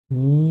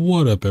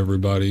What up,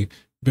 everybody?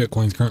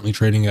 Bitcoin's currently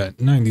trading at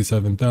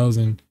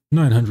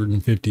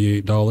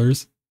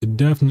 $97,958.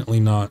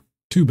 Definitely not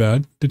too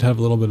bad. Did have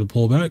a little bit of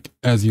pullback.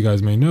 As you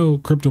guys may know,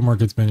 crypto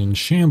market's been in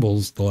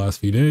shambles the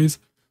last few days.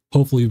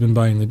 Hopefully you've been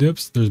buying the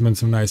dips. There's been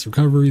some nice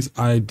recoveries.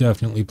 I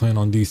definitely plan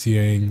on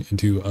DCAing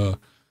into a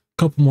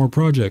couple more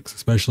projects,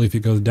 especially if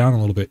it goes down a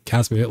little bit.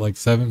 Casper hit like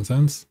 7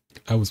 cents.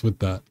 I was with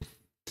that.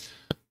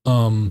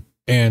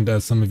 And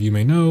as some of you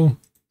may know,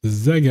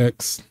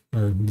 Xeggex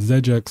or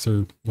Xeggex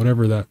or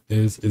whatever that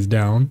is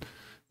down.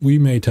 We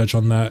may touch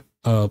on that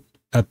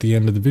at the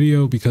end of the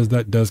video because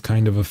that does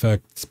kind of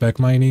affect spec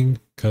mining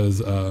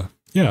because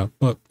yeah,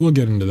 but we'll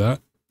get into that.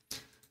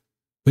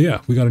 But yeah,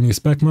 we got a new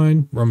spec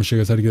mine. I'm gonna show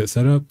you guys how to get it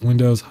set up,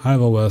 Windows,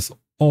 Hive OS,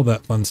 all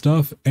that fun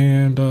stuff.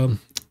 And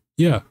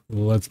yeah,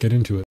 let's get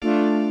into it.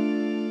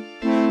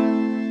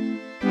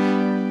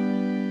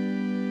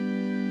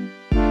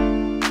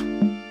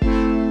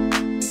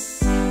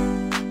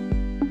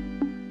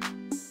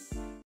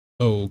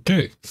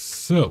 Okay,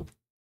 so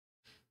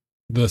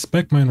the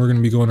spec mine we're going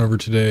to be going over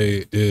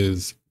today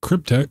is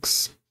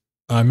Cryptix.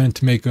 I meant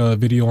to make a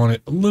video on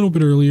it a little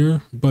bit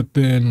earlier, but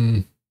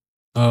then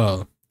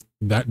that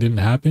didn't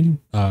happen.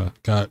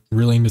 Got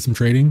really into some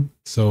trading,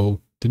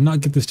 so did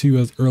not get this to you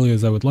as early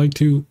as I would like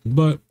to,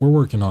 but we're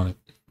working on it.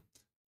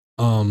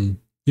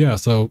 Yeah,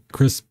 so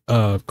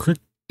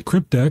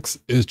Cryptix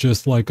is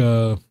just like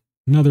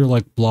another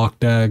like block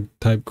DAG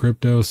type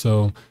crypto,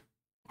 so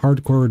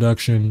hardcore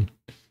reduction,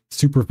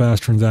 super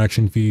fast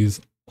transaction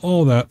fees,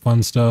 all that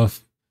fun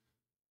stuff.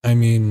 I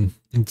mean,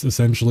 it's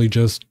essentially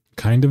just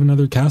kind of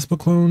another Caspa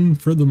clone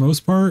for the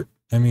most part.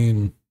 I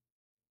mean,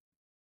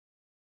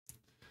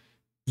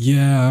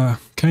 yeah,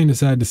 kind of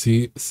sad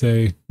to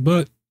say,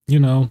 but you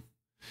know,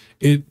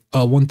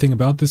 one thing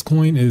about this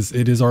coin is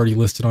it is already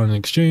listed on an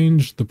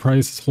exchange. The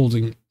price is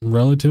holding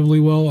relatively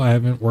well. I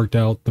haven't worked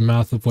out the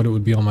math of what it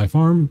would be on my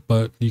farm,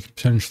 but you could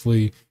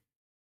potentially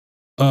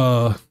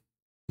mine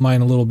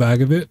a little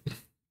bag of it.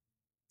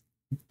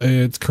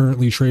 It's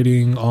currently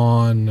trading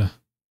on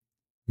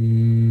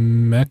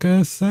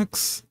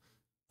Xeggex.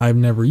 I've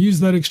never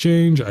used that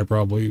exchange. I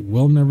probably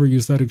will never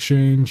use that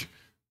exchange.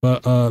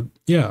 But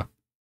yeah,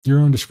 your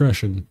own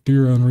discretion. Do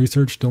your own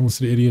research. Don't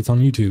listen to idiots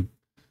on YouTube.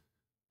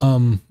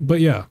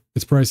 But yeah,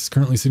 its price is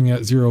currently sitting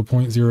at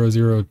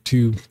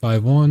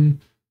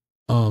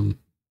 0.00251.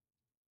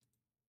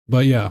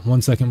 But yeah,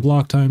 1 second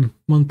block time,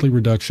 monthly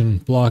reduction,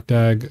 block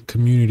DAG,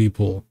 community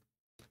pool,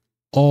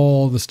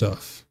 all the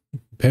stuff.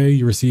 Pay,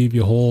 you receive,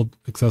 you hold,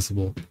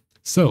 accessible.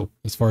 So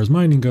as far as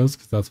mining goes,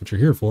 because that's what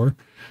you're here for,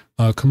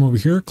 come over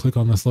here, click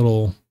on this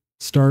little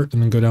start,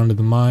 and then go down to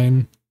the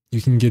mine.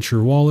 You can get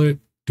your wallet,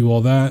 do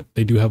all that.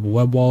 They do have a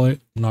web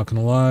wallet. I'm not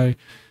going to lie.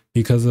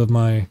 Because of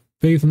my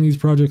faith in these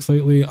projects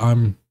lately,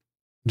 I'm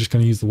just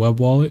going to use the web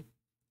wallet.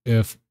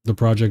 If the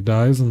project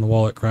dies and the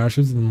wallet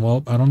crashes, then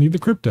well, I don't need the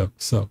crypto.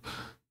 So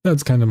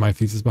that's kind of my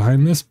thesis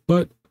behind this.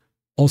 But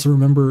also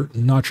remember,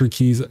 not your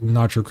keys,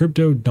 not your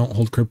crypto. Don't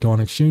hold crypto on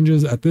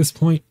exchanges. At this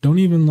point, don't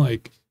even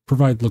like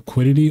provide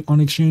liquidity on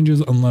exchanges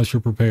unless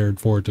you're prepared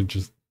for it to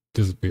just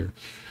disappear.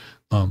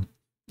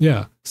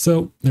 Yeah,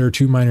 so there are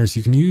two miners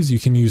you can use. You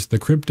can use the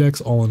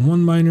Cryptix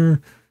all-in-one miner.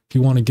 If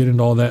you want to get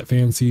into all that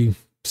fancy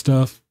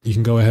stuff, you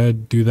can go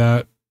ahead, do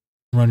that,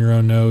 run your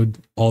own node,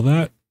 all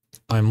that.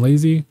 I'm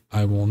lazy.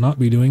 I will not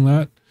be doing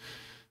that.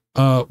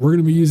 We're going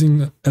to be using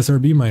the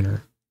SRB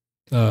miner.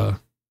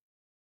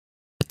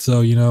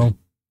 So, you know,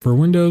 for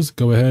Windows,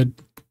 go ahead,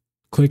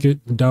 click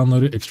it,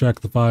 download it,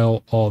 extract the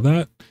file, all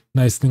that.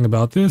 Nice thing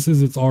about this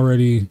is they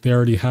already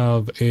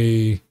have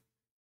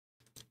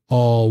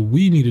all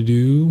we need to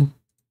do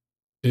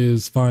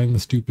is find the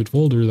stupid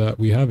folder that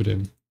we have it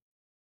in.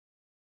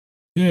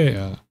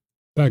 Yeah,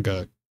 that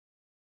guy.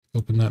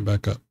 Open that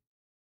back up.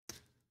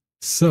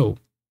 So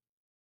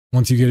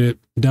once you get it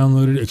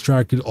downloaded,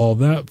 extracted, all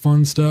that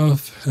fun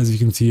stuff, as you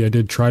can see, I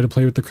did try to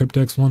play with the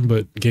Cryptix one,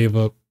 but gave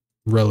up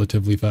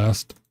relatively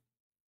fast.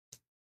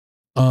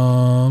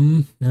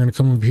 You're going to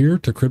come over here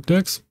to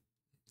Cryptix,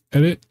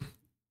 edit.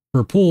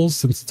 For pools,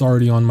 since it's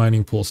already on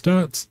mining pool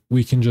stats,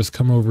 we can just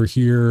come over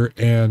here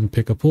and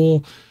pick a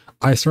pool.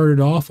 I started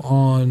off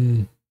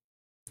on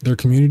their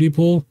community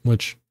pool,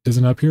 which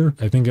isn't up here.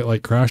 I think it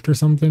like crashed or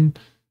something.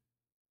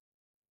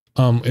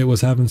 It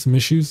was having some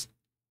issues,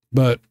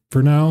 but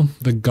for now,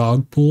 the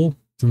GOG pool,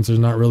 since there's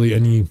not really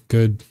any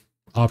good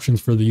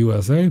options for the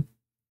USA,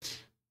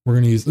 we're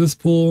going to use this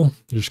pool.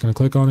 You're just going to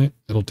click on it.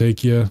 It'll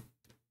take you,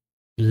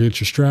 you get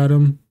your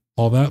stratum,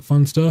 all that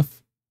fun stuff.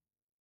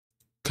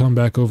 Come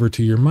back over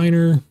to your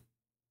miner.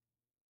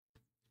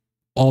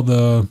 All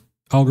the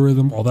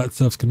algorithm, all that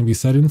stuff's going to be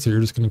set in. So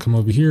you're just going to come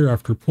over here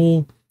after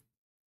pool,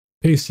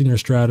 paste in your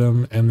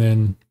stratum, and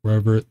then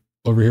over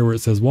here where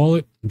it says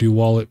wallet, do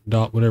wallet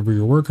dot whatever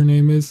your worker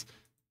name is.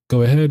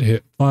 Go ahead,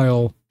 hit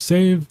file,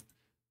 save.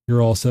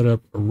 You're all set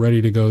up,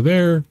 ready to go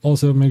there.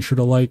 Also, make sure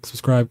to like,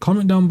 subscribe,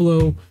 comment down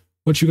below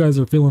what you guys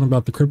are feeling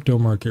about the crypto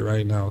market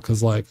right now.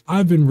 Because like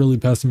I've been really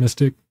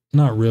pessimistic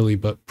not really,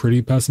 but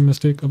pretty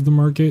pessimistic of the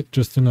market,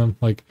 just in a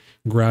like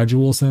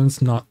gradual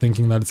sense, not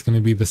thinking that it's going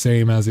to be the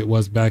same as it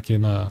was back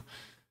in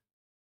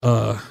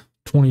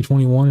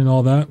 2021 and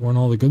all that, when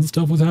all the good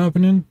stuff was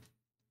happening.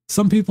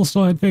 Some people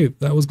still had faith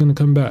that was going to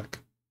come back.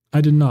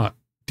 I did not.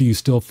 Do you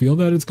still feel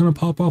that it's going to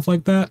pop off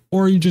like that?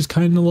 Or are you just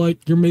kind of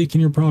like, you're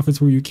making your profits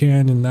where you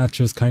can, and that's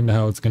just kind of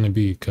how it's going to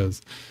be?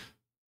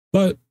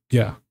 But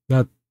yeah,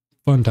 that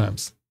fun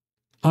times.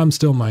 I'm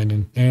still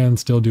mining and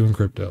still doing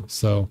crypto.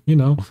 So, you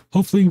know,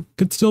 hopefully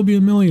could still be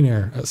a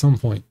millionaire at some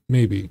point,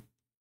 maybe.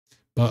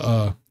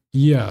 But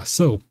yeah,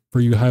 so for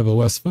you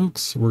HiveOS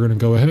folks, we're going to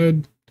go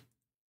ahead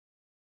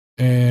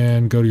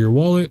and go to your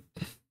wallet.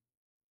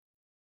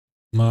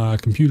 My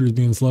computer's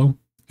being slow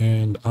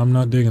and I'm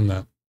not digging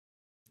that.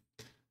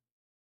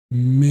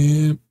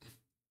 Man,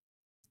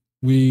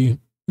 we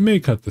may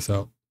cut this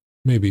out,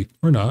 maybe,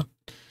 or not.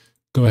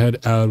 Go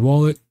ahead, add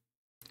wallet.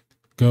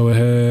 Go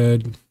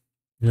ahead.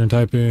 You're going to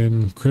type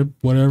in crypt,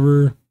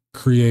 whatever,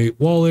 create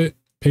wallet,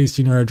 paste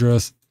in your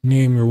address,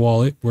 name your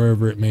wallet,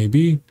 wherever it may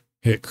be,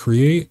 hit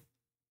create.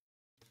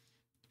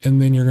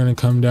 And then you're going to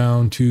come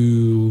down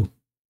to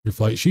your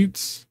flight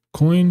sheets,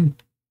 coin.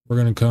 We're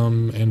going to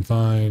come and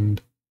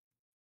find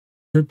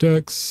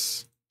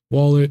Cryptix,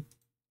 wallet,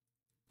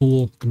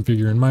 pool,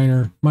 configure and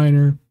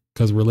miner,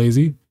 because we're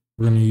lazy.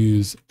 We're going to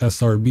use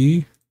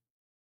SRB.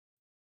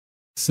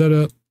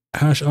 Setup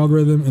hash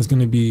algorithm is going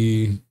to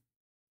be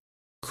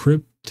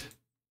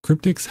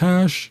Cryptix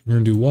hash. You're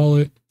going to do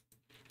wallet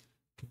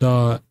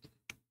dot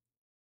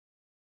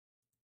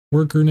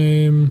worker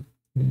name.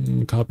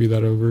 Copy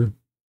that over.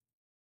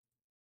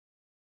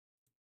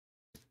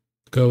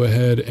 Go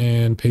ahead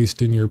and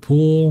paste in your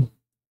pool.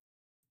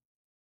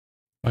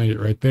 Find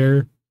it right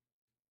there.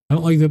 I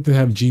don't like that they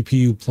have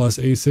GPU plus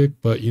ASIC,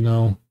 but you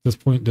know, at this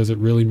point, does it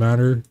really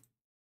matter?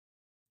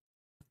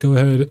 Go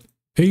ahead,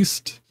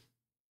 paste,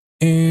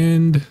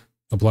 and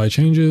apply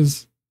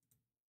changes.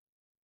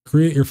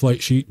 Create your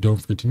flight sheet, don't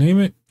forget to name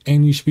it,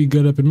 and you should be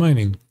good up in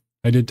mining.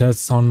 I did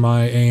tests on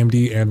my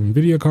AMD and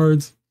NVIDIA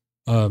cards.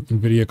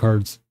 NVIDIA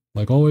cards,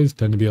 like always,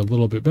 tend to be a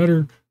little bit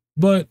better,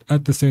 but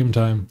at the same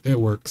time, it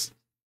works.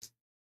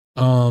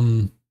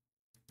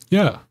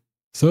 Yeah,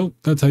 so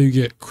that's how you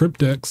get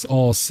Cryptix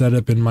all set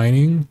up in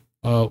mining.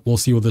 We'll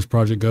see where this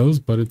project goes,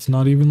 but it's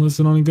not even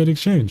listed on a good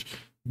exchange.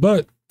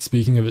 But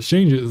speaking of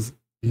exchanges,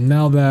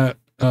 now that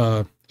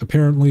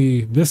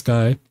apparently this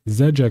guy,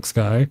 Xeggex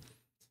guy,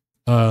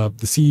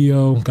 the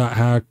CEO got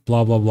hacked,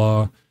 blah, blah,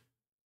 blah,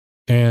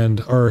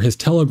 or his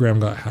Telegram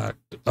got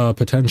hacked.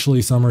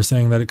 Potentially some are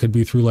saying that it could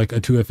be through like a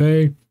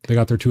 2FA. They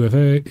got their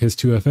 2FA, his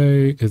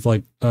 2FA, his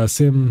like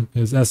SIM,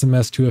 his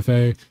SMS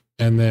 2FA,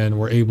 and then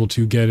we're able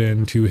to get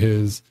into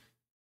his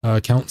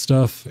account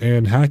stuff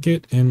and hack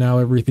it, and now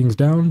everything's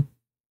down.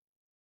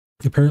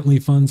 Apparently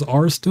funds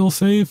are still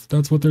safe.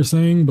 That's what they're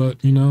saying,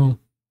 but you know,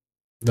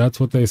 that's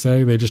what they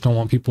say. They just don't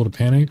want people to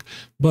panic.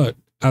 But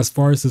as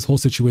far as this whole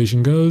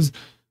situation goes,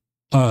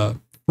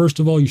 first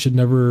of all, you should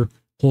never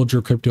hold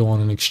your crypto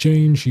on an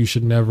exchange. You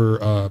should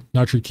never,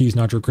 not your keys,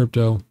 not your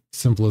crypto.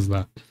 Simple as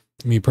that.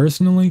 Me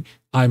personally,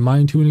 I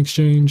mine to an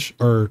exchange,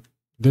 or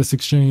this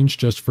exchange,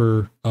 just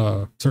for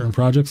certain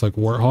projects like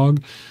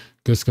Warthog,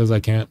 just because I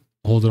can't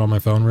hold it on my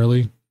phone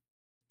really.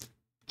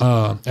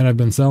 And I've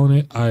been selling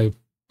it. I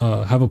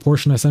have a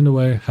portion I send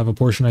away, have a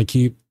portion I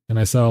keep and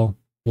I sell.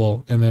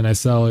 Well, and then I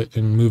sell it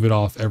and move it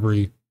off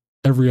every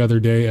other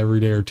day, every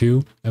day or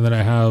two. And then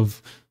I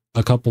have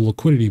a couple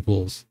liquidity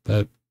pools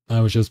that I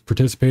was just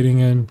participating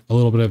in, a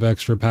little bit of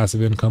extra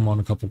passive income on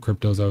a couple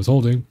cryptos I was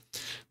holding.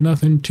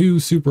 Nothing too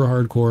super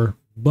hardcore,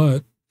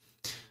 but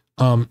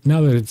now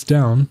that it's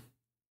down,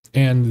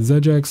 and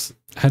Xeggex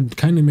had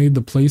kind of made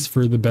the place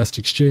for the best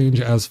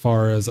exchange as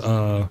far as,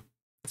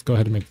 let's go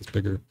ahead and make this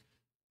bigger.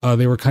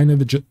 They were kind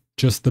of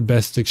just the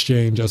best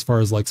exchange as far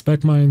as like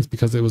spec mines,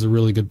 because it was a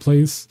really good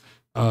place.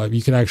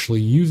 You could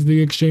actually use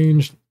the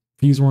exchange.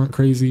 Fees weren't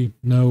crazy,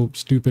 no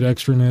stupid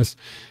extraness.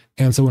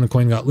 And so when a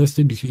coin got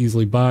listed, you could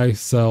easily buy,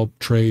 sell,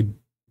 trade,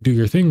 do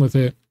your thing with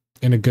it,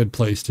 in a good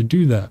place to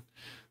do that.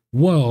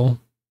 Well,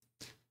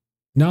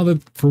 now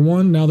that, for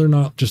one, now they're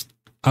not just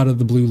out of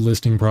the blue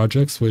listing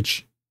projects,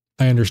 which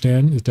I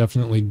understand is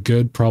definitely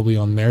good, probably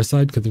on their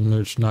side, because then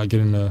they're just not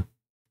getting a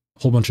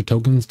whole bunch of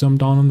tokens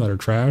dumped on them that are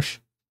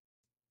trash.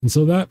 And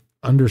so that,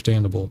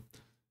 understandable.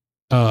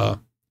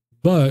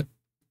 But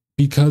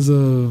because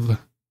of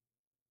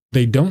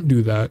they don't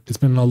do that, it's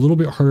been a little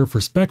bit harder for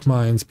spec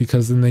mines,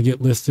 because then they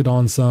get listed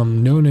on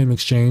some no-name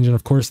exchange. And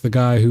of course, the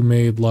guy who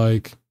made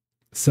like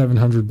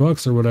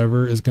 $700 or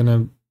whatever is going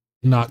to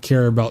not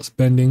care about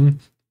spending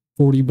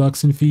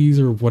 $40 in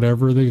fees or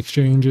whatever the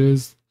exchange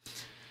is.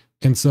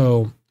 And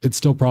so it's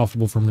still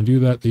profitable for them to do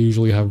that. They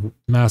usually have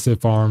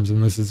massive farms,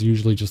 and this is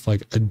usually just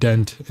like a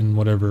dent in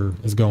whatever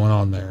is going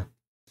on there.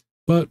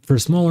 But for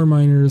smaller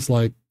miners,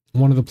 like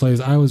one of the plays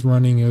I was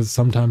running is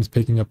sometimes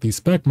picking up these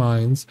spec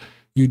mines.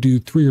 You do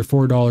 $3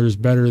 or $4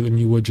 better than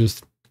you would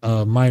just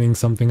mining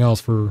something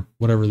else for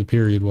whatever the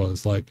period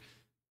was. Like,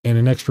 and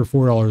an extra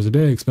 $4 a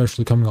day,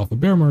 especially coming off a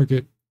bear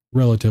market,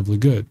 relatively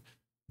good.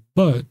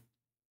 But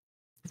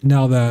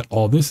now that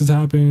all this has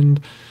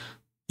happened,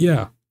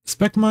 yeah,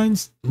 spec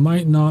mines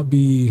might not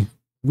be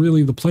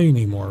really the play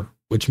anymore,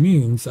 which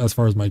means as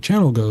far as my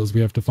channel goes,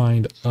 we have to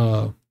find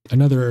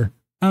another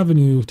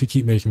avenue to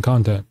keep making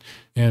content.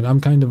 And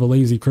I'm kind of a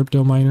lazy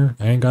crypto miner.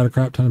 I ain't got a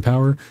crap ton of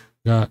power.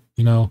 Got,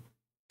 you know,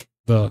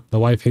 the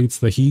wife hates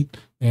the heat,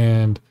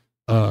 and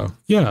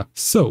yeah,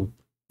 so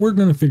we're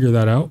gonna figure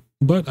that out.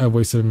 But I've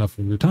wasted enough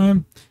of your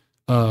time.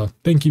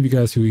 Thank you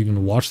guys who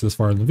even watched this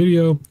far in the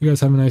video. You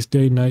guys have a nice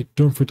day, night.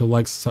 Don't forget to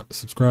like,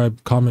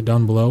 subscribe, comment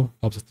down below.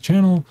 Helps with the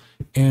channel.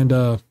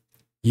 And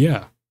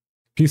yeah,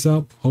 peace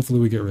out. Hopefully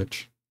we get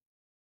rich.